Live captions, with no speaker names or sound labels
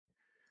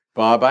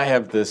Bob, I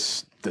have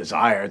this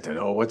desire to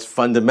know what's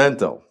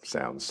fundamental.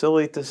 Sounds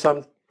silly to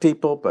some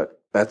people,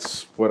 but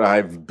that's what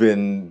I've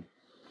been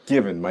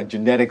given. My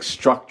genetic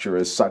structure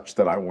is such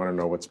that I want to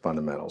know what's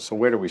fundamental. So,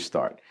 where do we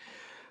start?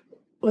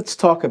 Let's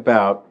talk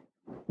about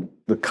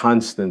the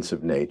constants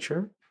of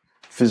nature,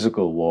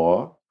 physical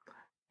law.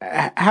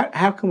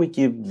 How can we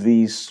give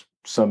these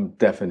some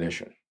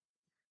definition?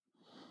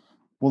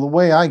 Well, the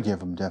way I give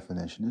them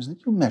definition is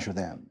that you measure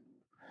them.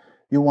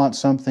 You want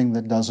something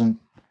that doesn't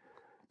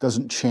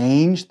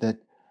change, that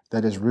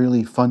is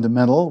really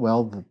fundamental.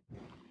 Well, the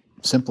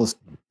simplest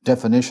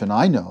definition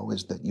I know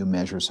is that you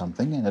measure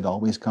something and it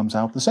always comes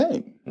out the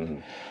same. Mm-hmm.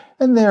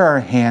 And there are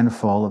a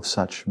handful of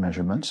such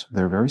measurements.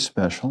 They're very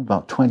special,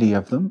 about 20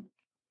 of them.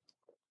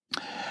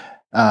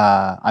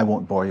 I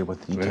won't bore you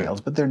with details,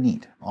 but they're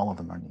neat. All of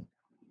them are neat.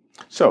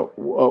 So,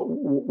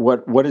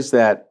 what does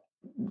that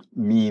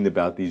mean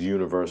about these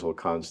universal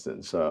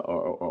constants?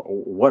 Or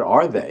what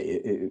are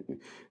they?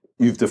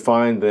 You've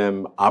defined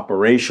them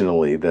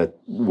operationally, that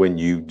when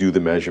you do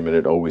the measurement,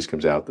 it always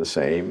comes out the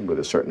same with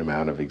a certain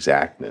amount of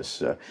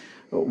exactness.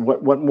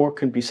 What more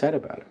can be said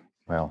about it?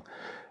 Well,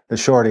 the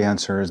short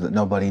answer is that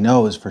nobody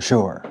knows for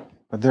sure,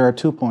 but there are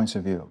 2 points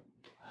of view.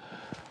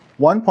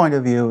 One point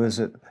of view is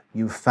that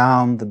you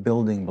found the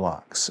building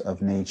blocks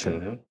of nature.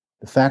 Mm-hmm.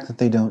 The fact that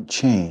they don't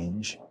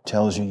change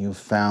tells you you've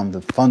found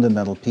the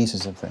fundamental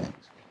pieces of things.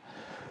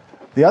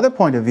 The other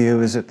point of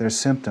view is that they're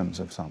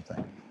symptoms of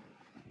something.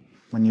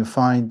 When you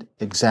find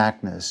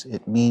exactness,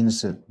 it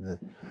means that the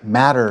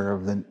matter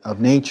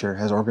of nature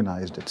has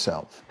organized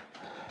itself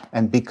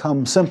and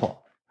become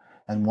simple.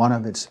 And one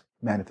of the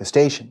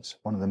manifestations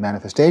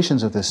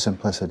of this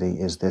simplicity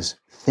is this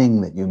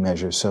thing that you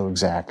measure so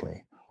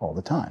exactly all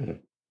the time. Mm-hmm.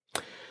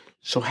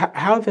 So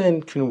how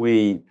then can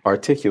we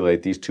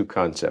articulate these two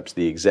concepts,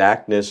 the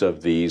exactness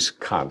of these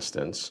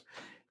constants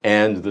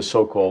and the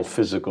so-called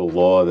physical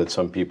law that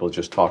some people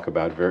just talk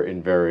about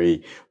in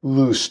very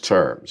loose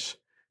terms?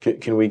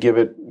 Can we give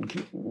it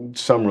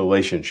some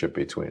relationship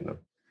between them?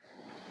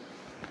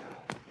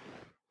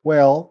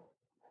 Well,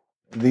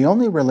 the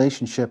only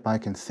relationship I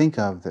can think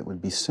of that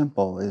would be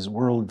simple is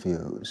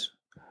worldviews.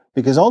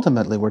 Because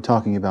ultimately we're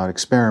talking about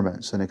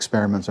experiments, and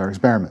experiments are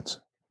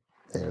experiments.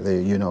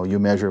 You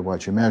measure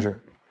what you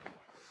measure.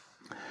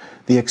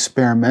 The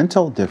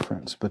experimental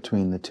difference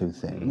between the two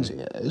things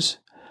is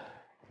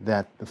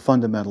that the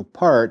fundamental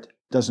part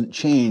doesn't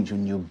change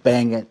when you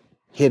bang it,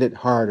 hit it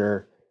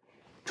harder,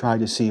 try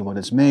to see what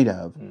it's made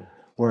of.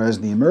 Whereas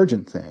the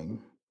emergent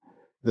thing,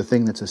 the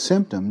thing that's a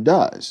symptom,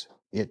 does.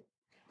 It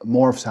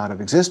morphs out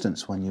of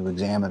existence when you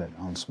examine it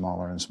on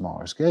smaller and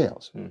smaller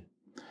scales.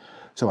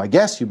 So I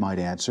guess you might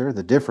answer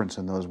the difference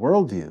in those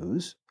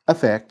worldviews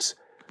affects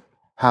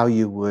how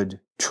you would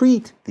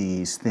treat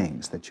these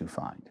things that you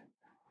find.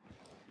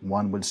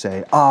 One would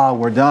say,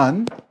 we're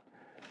done.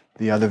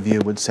 The other view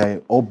would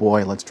say, oh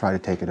boy, let's try to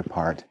take it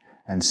apart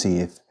and see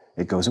if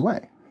it goes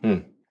away.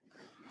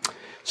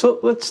 So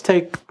let's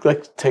take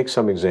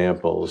some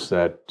examples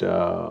that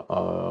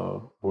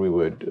we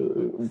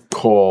would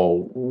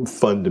call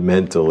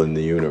fundamental in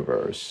the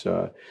universe.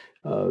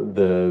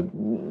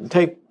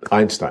 Take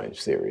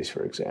Einstein's theories,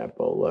 for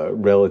example.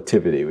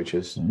 Relativity, which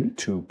is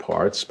 2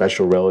 parts: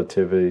 special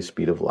relativity,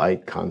 speed of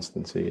light,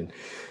 constancy,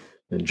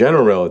 and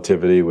general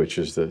relativity, which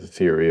is the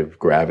theory of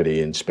gravity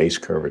and space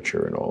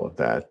curvature and all of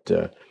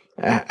that.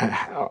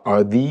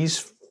 Are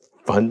these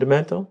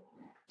fundamental?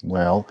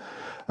 Well,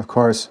 of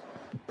course,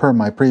 per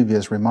my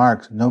previous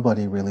remarks,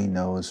 nobody really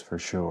knows for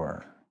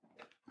sure.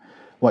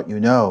 What you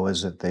know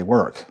is that they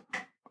work.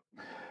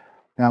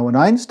 Now, when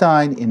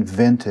Einstein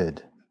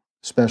invented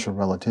special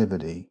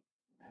relativity,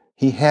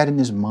 he had in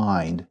his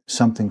mind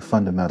something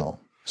fundamental,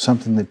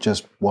 something that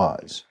just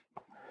was.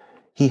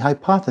 He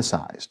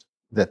hypothesized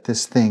that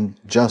this thing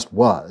just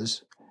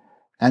was,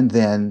 and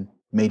then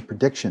made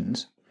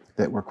predictions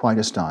that were quite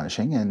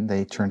astonishing, and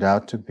they turned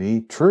out to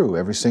be true,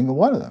 every single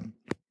one of them.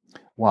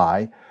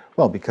 Why?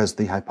 Well, because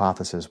the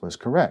hypothesis was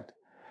correct.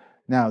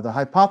 Now, the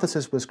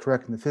hypothesis was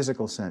correct in the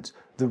physical sense.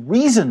 The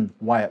reason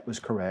why it was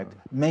correct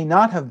may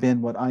not have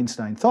been what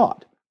Einstein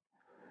thought,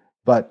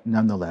 but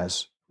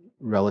nonetheless,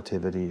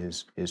 relativity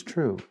is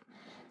true.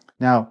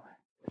 Now,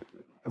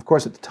 of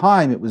course, at the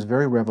time, it was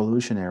very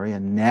revolutionary,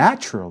 and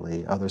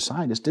naturally, other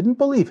scientists didn't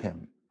believe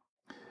him.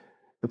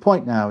 The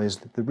point now is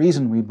that the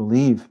reason we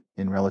believe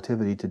in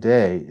relativity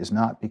today is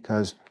not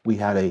because we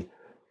had a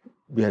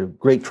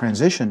great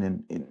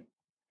transition in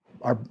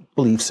our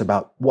beliefs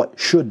about what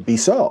should be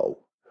so.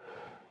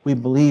 We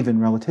believe in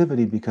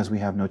relativity because we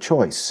have no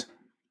choice.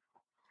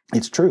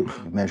 It's true.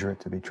 We measure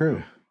it to be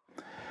true.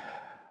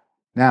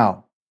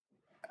 Now,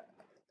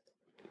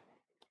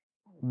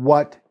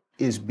 what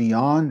is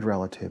beyond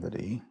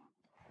relativity?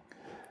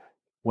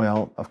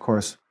 Well, of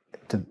course,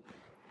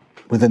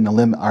 within the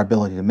limit, our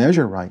ability to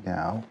measure right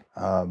now,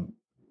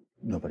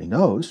 nobody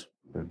knows.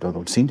 There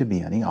don't seem to be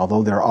any,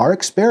 although there are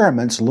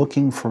experiments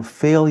looking for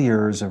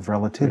failures of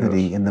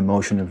relativity in the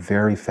motion of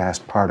very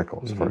fast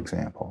particles, for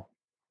example.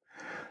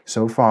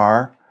 So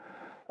far,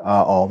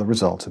 all the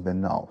results have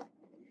been null.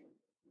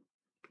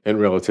 And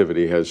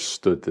relativity has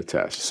stood the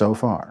test. So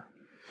far,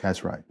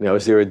 that's right. Now,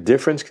 is there a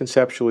difference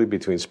conceptually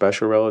between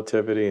special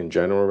relativity and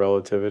general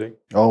relativity?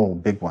 Oh,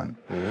 big one.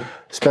 Mm-hmm.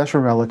 Special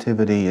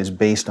relativity is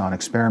based on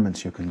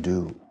experiments you can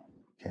do.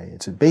 Okay,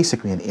 it's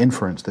basically an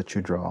inference that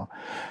you draw.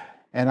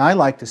 And I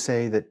like to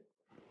say that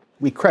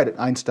we credit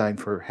Einstein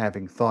for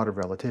having thought of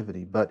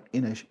relativity, but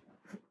in a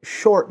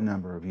short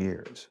number of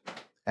years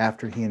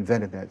after he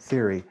invented that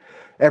theory,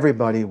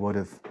 everybody would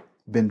have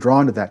been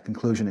drawn to that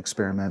conclusion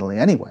experimentally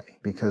anyway,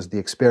 because the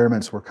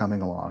experiments were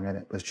coming along and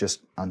it was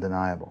just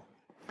undeniable.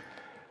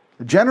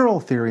 The general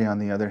theory, on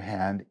the other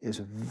hand, is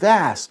a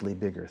vastly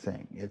bigger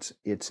thing.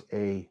 It's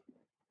a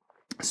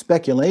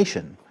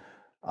speculation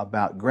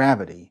about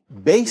gravity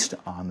based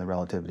on the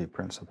relativity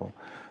principle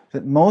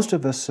that most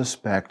of us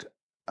suspect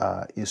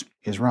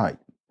is right.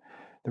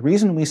 The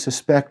reason we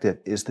suspect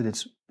it is that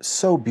it's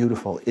so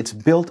beautiful. It's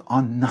built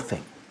on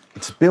nothing.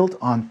 It's built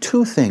on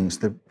two things,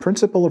 the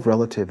principle of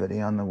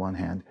relativity on the one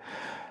hand,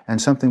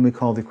 and something we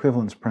call the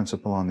equivalence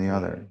principle on the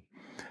other.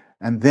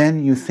 And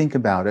then you think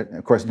about it,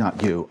 of course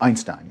not you,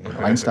 Einstein.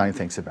 Einstein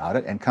thinks about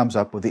it and comes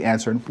up with the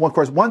answer. And of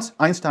course, once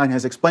Einstein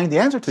has explained the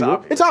answer to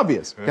you, it's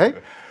obvious, okay?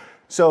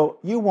 So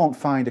you won't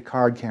find a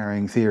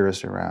card-carrying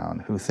theorist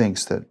around who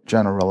thinks that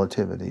general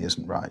relativity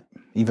isn't right,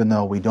 even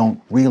though we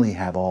don't really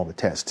have all the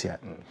tests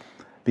yet,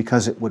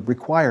 because it would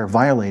require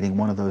violating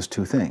one of those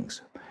two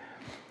things.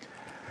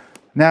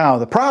 Now,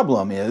 the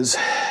problem is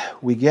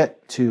we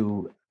get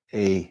to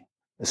an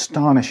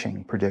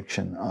astonishing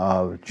prediction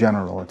of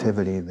general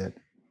relativity that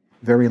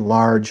very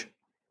large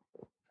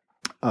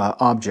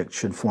objects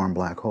should form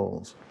black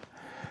holes.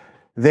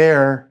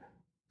 There,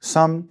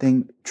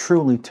 something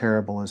truly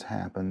terrible has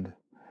happened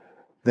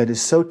that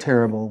is so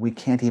terrible we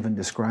can't even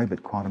describe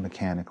it quantum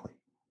mechanically.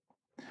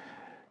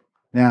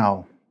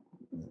 Now,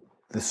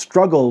 the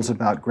struggles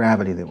about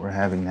gravity that we're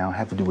having now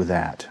have to do with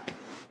that.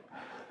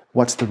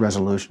 What's the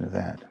resolution of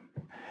that?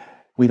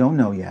 We don't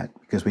know yet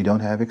because we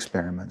don't have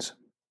experiments,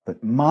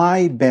 but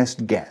my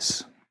best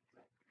guess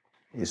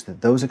is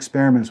that those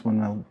experiments,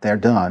 when they're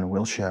done,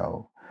 will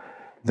show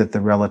that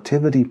the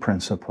relativity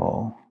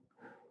principle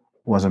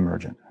was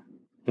emergent.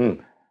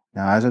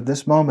 Now, as of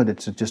this moment,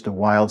 it's just a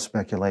wild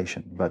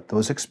speculation, but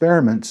those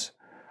experiments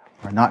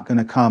are not going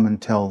to come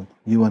until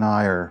you and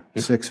I are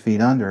 6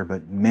 feet under,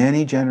 but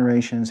many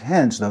generations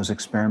hence, those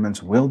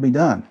experiments will be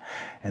done,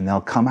 and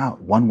they'll come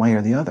out one way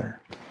or the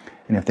other.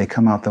 And if they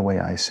come out the way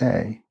I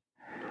say,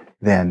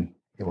 then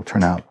it will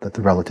turn out that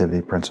the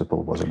relativity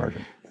principle was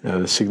emergent. Now,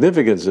 the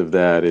significance of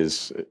that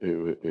is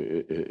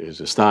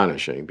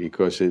astonishing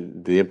because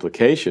the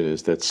implication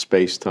is that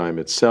space-time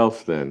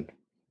itself then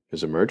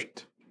is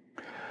emergent.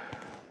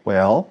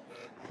 Well,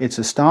 it's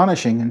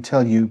astonishing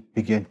until you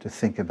begin to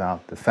think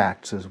about the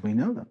facts as we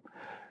know them.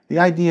 The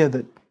idea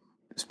that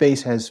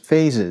space has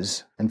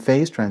phases and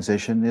phase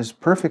transition is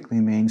perfectly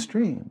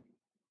mainstream.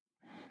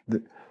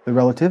 The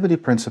relativity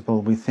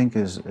principle we think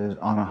is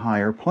on a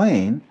higher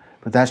plane,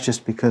 but that's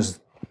just because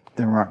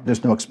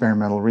there's no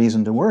experimental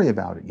reason to worry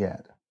about it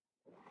yet.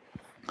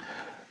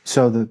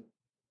 So the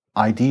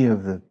idea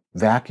of the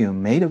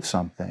vacuum made of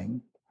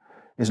something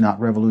is not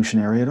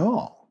revolutionary at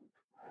all.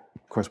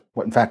 Of course,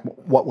 in fact,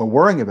 what we're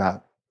worrying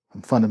about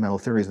in fundamental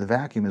theories of the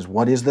vacuum is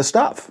what is the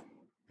stuff?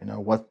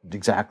 What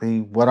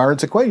are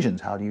its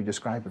equations? How do you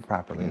describe it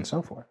properly and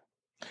so forth?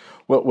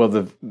 Well,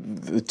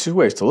 the two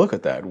ways to look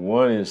at that.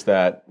 One is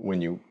that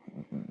when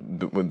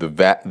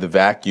the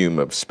vacuum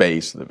of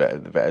space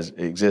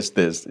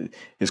exists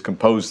is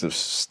composed of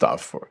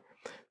stuff,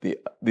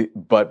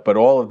 but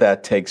all of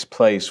that takes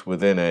place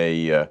within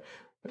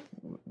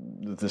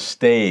the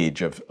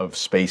stage of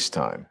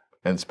space-time,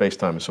 and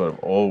space-time is sort of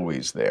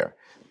always there,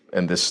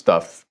 and this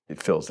stuff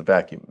it fills the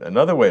vacuum.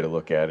 Another way to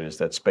look at it is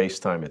that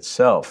space-time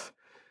itself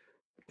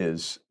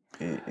is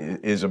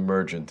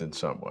emergent in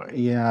some way.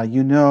 Yeah,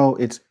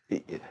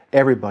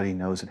 everybody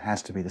knows it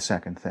has to be the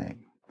second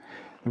thing.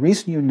 The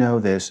reason you know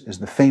this is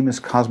the famous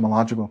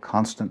cosmological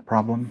constant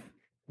problem.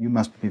 You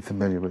must be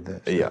familiar with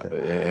this.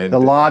 Yeah. The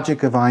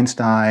logic of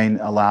Einstein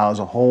allows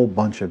a whole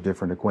bunch of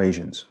different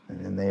equations,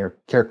 and they are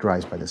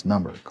characterized by this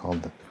number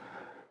called the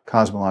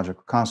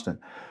cosmological constant.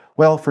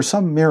 Well, for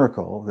some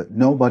miracle that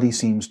nobody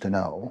seems to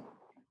know,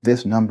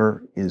 this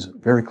number is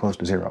very close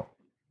to zero.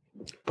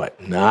 But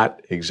not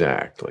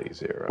exactly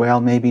zero. Well,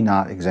 maybe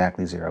not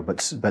exactly zero,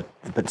 but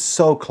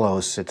so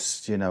close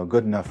it's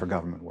good enough for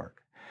government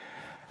work.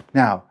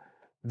 Now,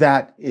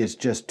 that is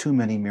just too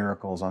many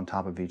miracles on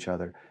top of each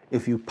other.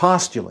 If you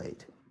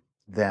postulate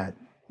that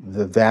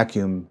the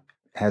vacuum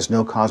has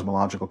no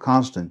cosmological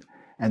constant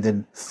and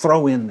then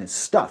throw in this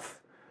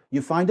stuff,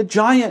 you find a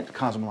giant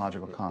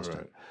cosmological constant.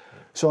 Right.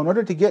 So in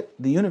order to get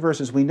the universe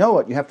as we know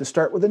it, you have to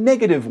start with a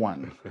negative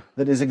one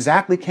that is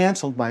exactly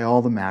canceled by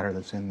all the matter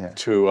that's in there.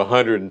 To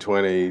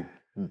 120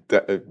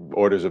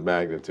 orders of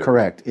magnitude.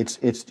 Correct.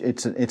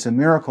 It's a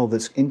miracle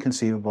that's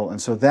inconceivable,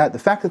 and so the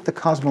fact that the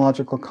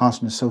cosmological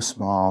constant is so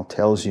small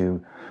tells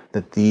you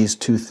that these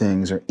two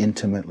things are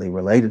intimately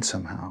related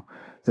somehow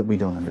that we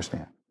don't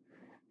understand.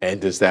 And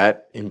does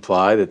that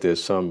imply that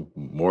there's some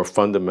more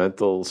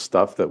fundamental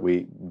stuff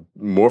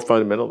more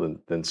fundamental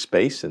than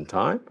space and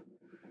time?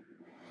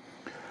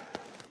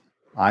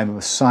 I'm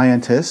a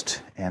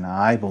scientist, and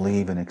I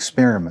believe in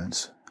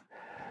experiments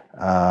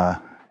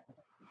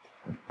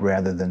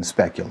rather than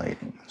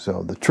speculating.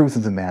 So the truth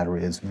of the matter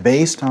is,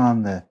 based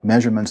on the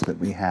measurements that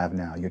we have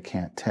now, you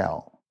can't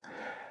tell.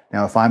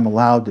 Now, if I'm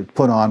allowed to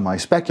put on my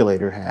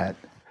speculator hat,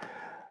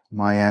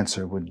 my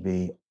answer would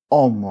be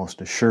almost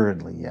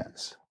assuredly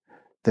yes.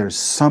 There's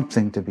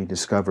something to be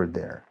discovered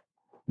there.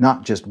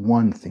 Not just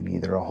one thing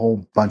either, a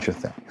whole bunch of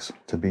things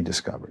to be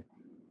discovered.